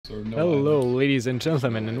Hello, ladies and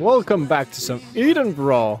gentlemen, and welcome back to some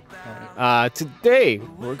Edenbrawl. Today,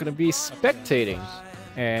 we're gonna be spectating,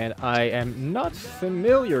 and I am not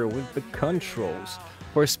familiar with the controls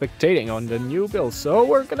for spectating on the new build, so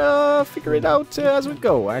we're gonna figure it out as we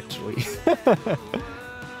go, actually.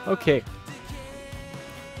 Okay.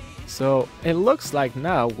 So, it looks like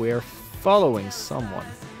now we're following someone,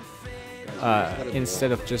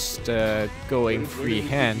 instead of just going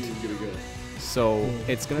freehand. So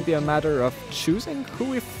it's gonna be a matter of choosing who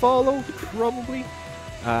we follow, probably.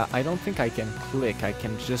 I don't think I can click, I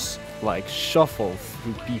can just like shuffle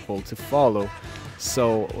through people to follow.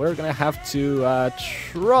 So we're gonna have to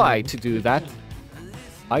try to do that,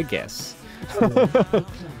 I guess.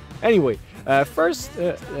 Anyway, first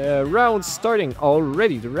round starting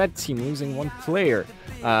already, the red team losing one player.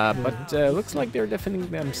 But looks like they're defending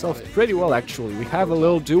themselves pretty well, actually. We have a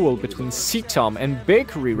little duel between C-Tom and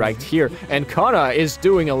Bakery right here, and Kana is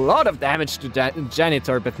doing a lot of damage to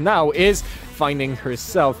Janitor, but now is finding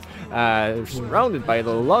herself surrounded by a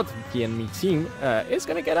lot of the enemy team. Is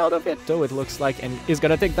gonna get out of it, though, it looks like, and is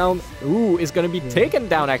gonna take down... Ooh, is gonna be taken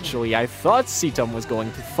down, actually. I thought C-Tom was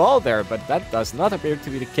going to fall there, but that does not appear to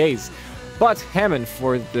be the case. But Hammond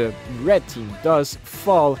for the red team does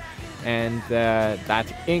fall, and that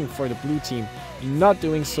ink for the blue team not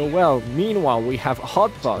doing so well. Meanwhile, we have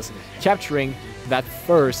Hot Paws capturing that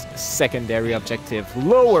first secondary objective,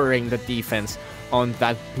 lowering the defense on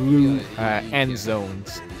that blue end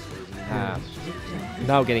zones.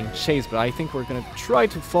 Now getting chased, but I think we're gonna try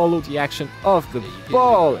to follow the action of the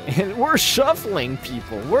ball, and we're shuffling,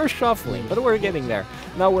 people, we're shuffling, but we're getting there.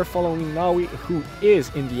 Now we're following Naui, who is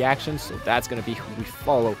in the action, so that's gonna be who we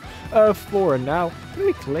follow for now. Can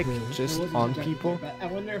we click just on people? I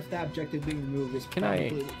wonder if that objective being removed is Can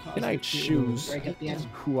I choose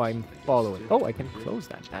who I'm following? Oh, I can close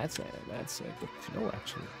that. That's good to know,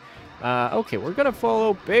 actually. Okay, we're gonna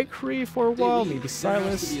follow Bakery for a while, maybe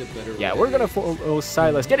Silas. Yeah, we're gonna follow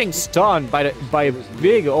Silas, getting stunned by a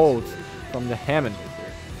big ult from the Hammond.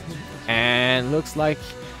 And looks like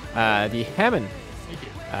the Hammond,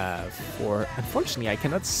 unfortunately I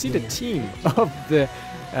cannot see the team of the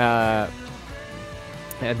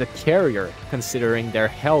carrier, considering their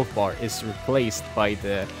health bar is replaced by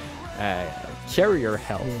the carrier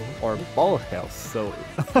health or ball health, so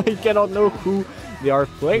I cannot know who they are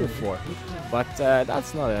playing for, but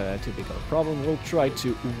that's not too big of a problem. We'll try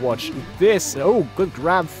to watch this. Oh, good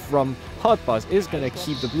grab from Hot Paws is gonna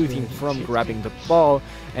keep the blue team from grabbing the ball,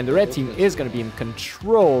 and the red team is gonna be in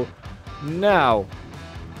control now.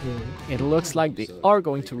 It looks like they are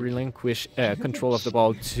going to relinquish control of the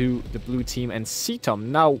ball to the blue team, and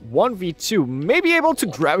C-Tom now 1v2, maybe able to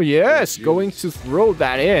grab, yes, going to throw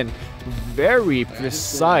that in. Very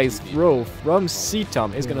precise throw from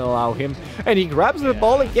C-Tom is going to allow him, and he grabs the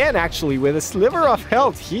ball again, actually, with a sliver of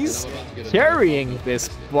health. He's carrying this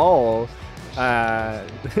ball,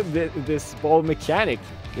 this ball mechanic,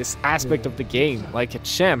 this aspect of the game, like a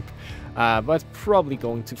champ. But probably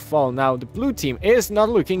going to fall now. The blue team is not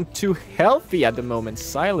looking too healthy at the moment.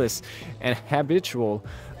 Silas and Habitual,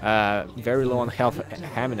 very low on health.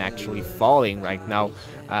 Hammond actually falling right now.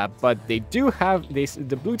 But they do have this.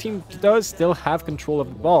 The blue team does still have control of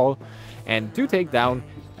the ball, and do take down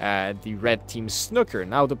the red team's Snooker.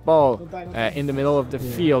 Now the ball in the middle of the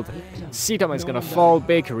field. C-Tom is gonna fall.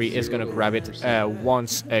 Bakery is gonna grab it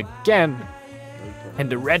once again, and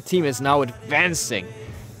the red team is now advancing.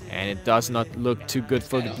 And it does not look too good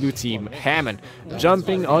for the blue team. Hammond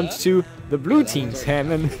jumping onto the blue team's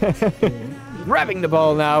Hammond. Grabbing the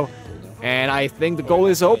ball now. And I think the goal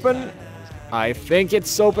is open. I think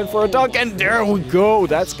it's open for a dunk. And there we go.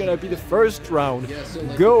 That's going to be the first round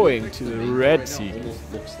going to the red team.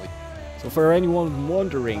 So for anyone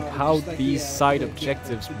wondering how these side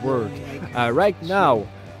objectives work, right now,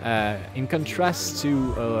 in contrast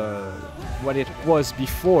to what it was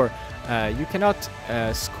before, you cannot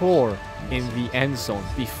score in the end zone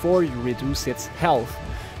before you reduce its health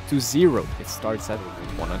to 0. It starts at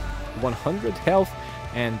 100 health,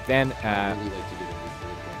 and then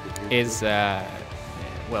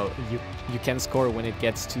well, you can score when it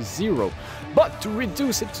gets to 0. But to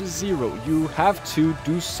reduce it to 0, you have to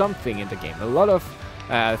do something in the game. A lot of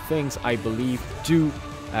things, I believe, do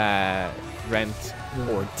rent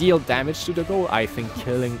or deal damage to the goal. I think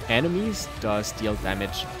killing enemies does deal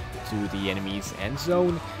damage to the enemy's end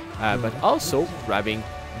zone, but also grabbing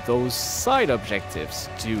those side objectives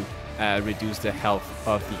to reduce the health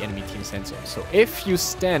of the enemy team's end zone. So if you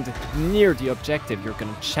stand near the objective, you're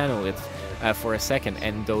going to channel it for a second,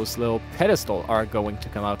 and those little pedestals are going to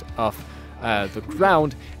come out of the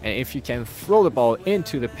ground, and if you can throw the ball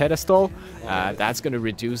into the pedestal, that's going to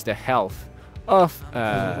reduce the health of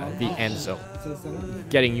the end zone,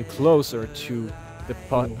 getting you closer to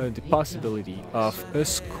the possibility of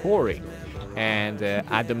scoring. And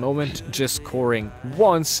at the moment, just scoring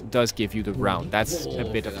once does give you the round. That's a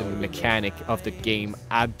bit of the mechanic of the game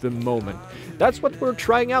at the moment. That's what we're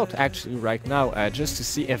trying out actually right now, just to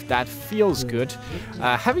see if that feels good.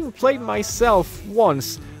 Having played myself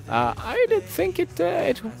once, I did think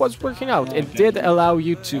it was working out. It did allow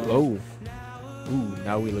you to... Oh, ooh,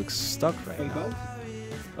 now we look stuck right now.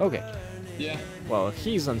 Okay. Yeah. Well,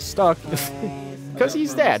 he's unstuck because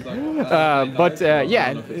he's dead.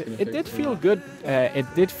 Yeah, it did feel good. It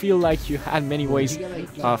did feel like you had many ways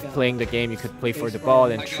of playing the game. You could play for the ball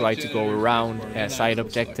and try to go around side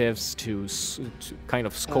objectives to kind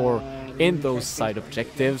of score in those side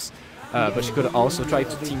objectives. But you could also try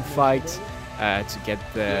to team fight to get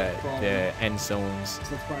the end zone's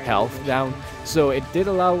health down. So it did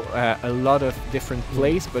allow a lot of different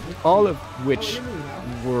plays, but all of which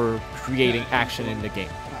were creating action in the game,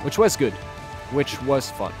 which was good, which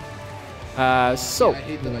was fun. So,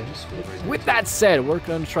 with that said, we're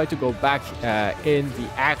going to try to go back in the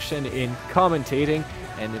action in commentating,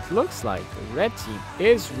 and it looks like the red team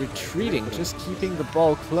is retreating, just keeping the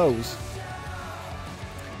ball close.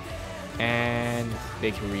 And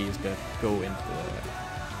Bakery is going to go into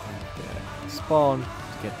the spawn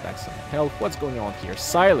to get back some health. What's going on here?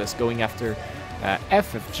 Silas going after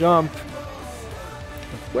FF jump.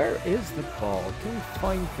 But where is the ball? Can we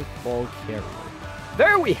find the ball carrier?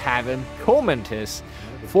 There we have him, Comentis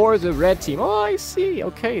for the red team. Oh, I see.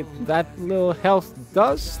 Okay, that little health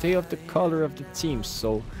does stay of the color of the team.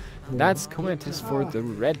 So that's Comentis for the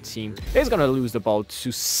red team. He's going to lose the ball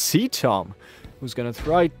to C-Tom, who's going to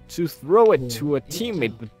try to throw it to a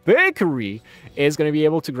teammate, but Bakery is going to be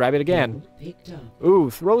able to grab it again. Ooh,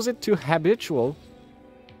 throws it to Habitual,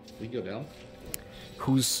 We go down.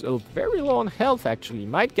 who's very low on health, actually.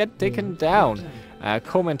 Might get taken down.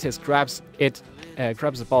 Comentis grabs it,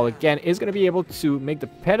 grabs the ball again. Is going to be able to make the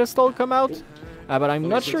pedestal come out, but I'm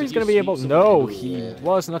not sure he's going to be able... No, he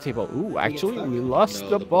was not able. Ooh, actually, we lost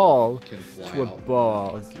the ball to a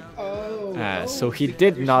bug. So he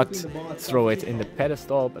did not throw it in the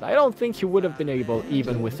pedestal, but I don't think he would have been able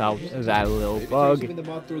even without that little bug.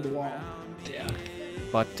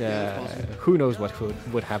 But who knows what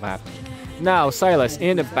would have happened. Now Silas,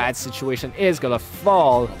 in a bad situation, is gonna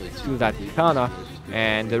fall to that Kana,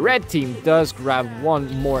 and the red team does grab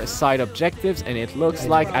one more side objectives, and it looks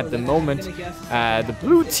like at the moment the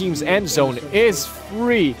blue team's end zone is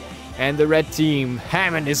free, and the red team,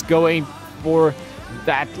 Hammond, is going for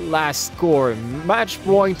that last score, match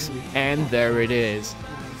point, and there it is.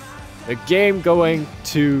 The game going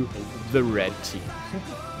to the red team.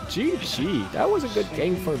 GG, that was a good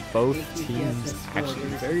game for both teams. Actually,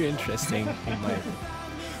 very interesting in my opinion.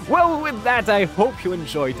 Well, with that, I hope you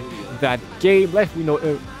enjoyed that game. Let me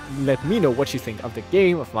know what you think of the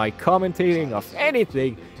game, of my commentating, of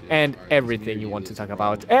anything and everything you want to talk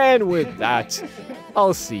about. And with that,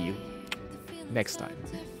 I'll see you next time.